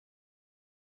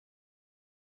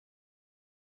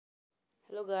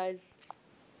Hello guys,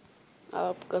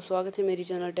 आपका स्वागत है मेरी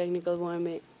चैनल टेक्निकल बॉय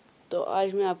में। तो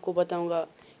आज मैं आपको बताऊंगा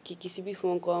कि किसी भी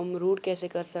फ़ोन को हम रूट कैसे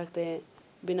कर सकते हैं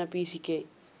बिना पीसी के।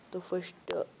 तो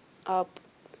फर्स्ट आप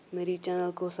मेरी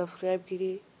चैनल को सब्सक्राइब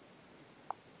कीजिए।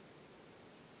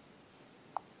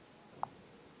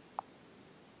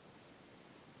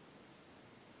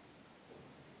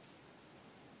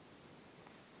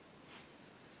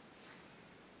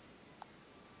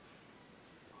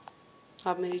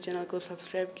 आप मेरी चैनल को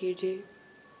सब्सक्राइब कीजिए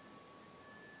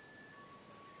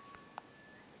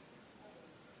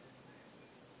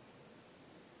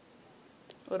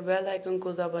और बेल आइकन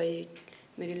को दबाइए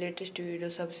मेरी लेटेस्ट वीडियो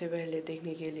सबसे पहले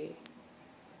देखने के लिए।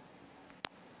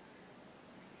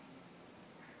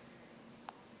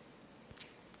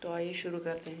 तो आइए शुरू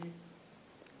करते हैं।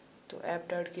 तो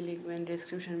एप्टॉइड की लिंक मैंने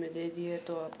डिस्क्रिप्शन में दे दी है,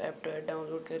 तो आप एप्टॉइड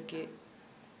डाउनलोड करके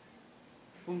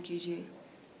ओपन कीजिए।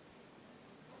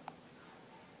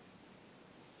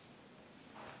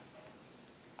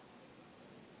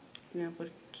 यहाँ पर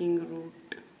किंग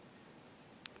रूट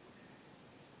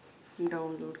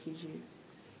डाउनलोड कीजिए।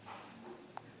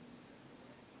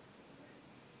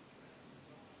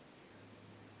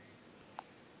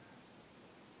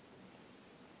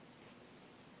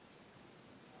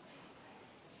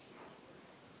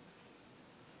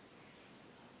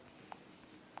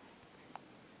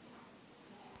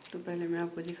 तो पहले मैं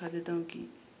आपको दिखा देता हूँ कि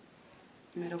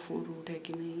मेरा फ़ोन रूट है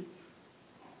कि नहीं।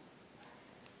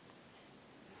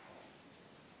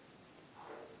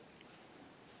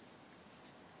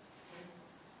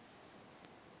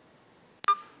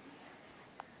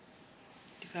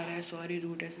 दिखा रहा है sorry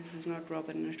root assess is not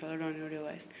proper installed on your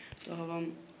device. तो अब हम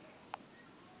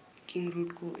किंग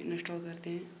रूट को इंस्टॉल करते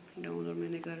हैं। डाउनलोड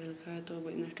मैंने कर रखा है, तो अब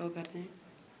इंस्टॉल करते हैं।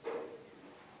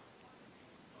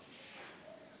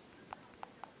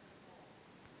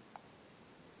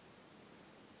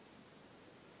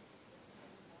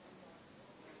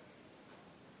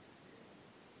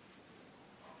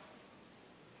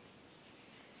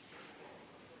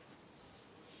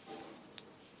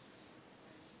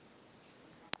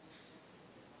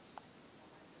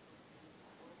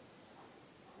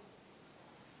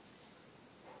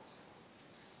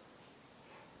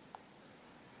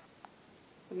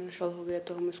 अब इंस्टॉल हो गया,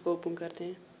 तो हम इसको ओपन करते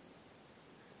हैं।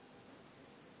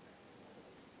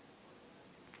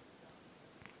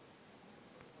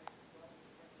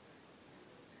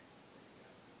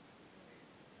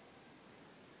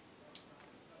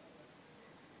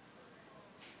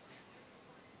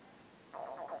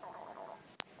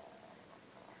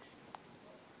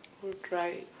 और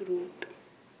ट्राई रूट,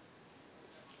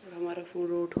 और हमारा फ़ोन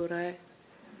रूट हो रहा है।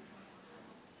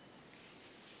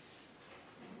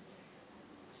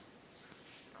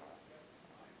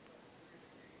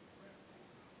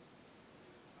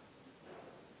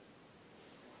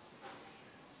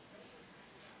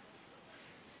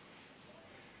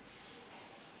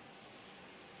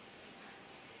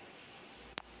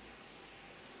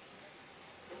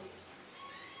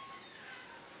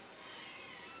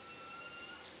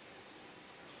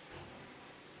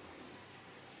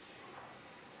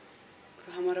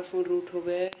 हमारा फ़ोन रूट हो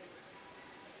गया है।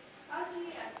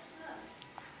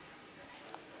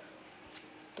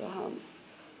 तो हम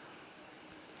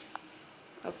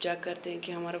अब चेक करते हैं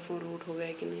कि हमारा फ़ोन रूट हो गया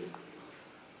है कि नहीं।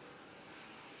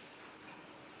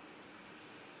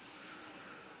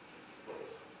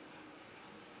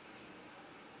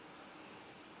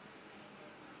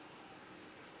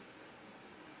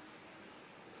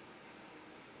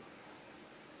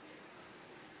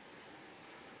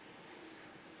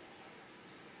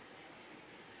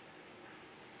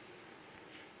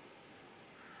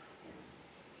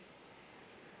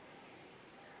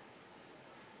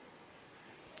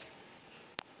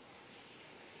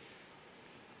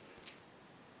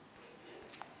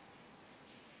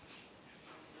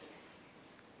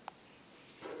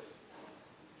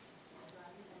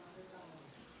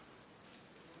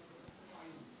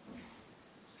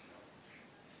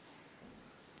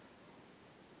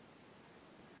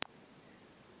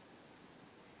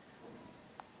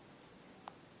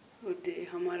 और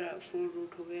हमारा फ़ोन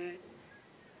रूट हो गया है।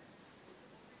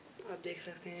 आप देख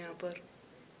सकते हैं यहाँ पर।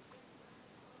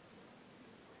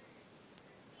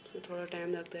 तो थोड़ा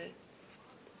टाइम लगता है।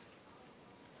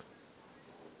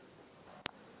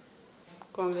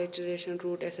 Congratulation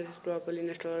root assess is properly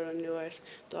installed on device.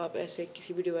 तो आप ऐसे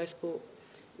किसी भी डिवाइस को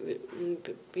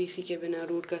पीसी के बिना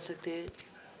रूट कर सकते हैं।